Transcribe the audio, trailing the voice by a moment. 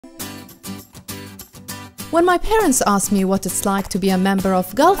When my parents asked me what it's like to be a member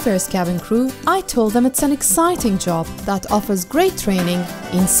of GULF AIR's cabin crew, I told them it's an exciting job that offers great training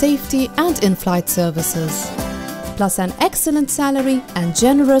in safety and in-flight services, plus an excellent salary and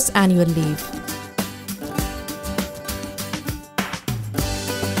generous annual leave.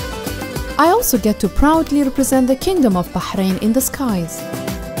 I also get to proudly represent the Kingdom of Bahrain in the skies.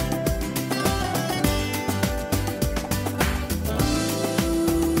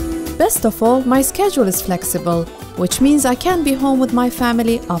 Best of all, my schedule is flexible, which means I can be home with my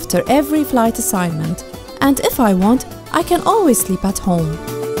family after every flight assignment, and if I want, I can always sleep at home.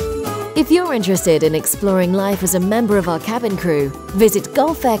 If you're interested in exploring life as a member of our cabin crew, visit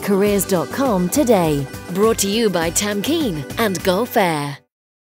gulfaircareers.com today. Brought to you by Tamkeen and GULF AIR.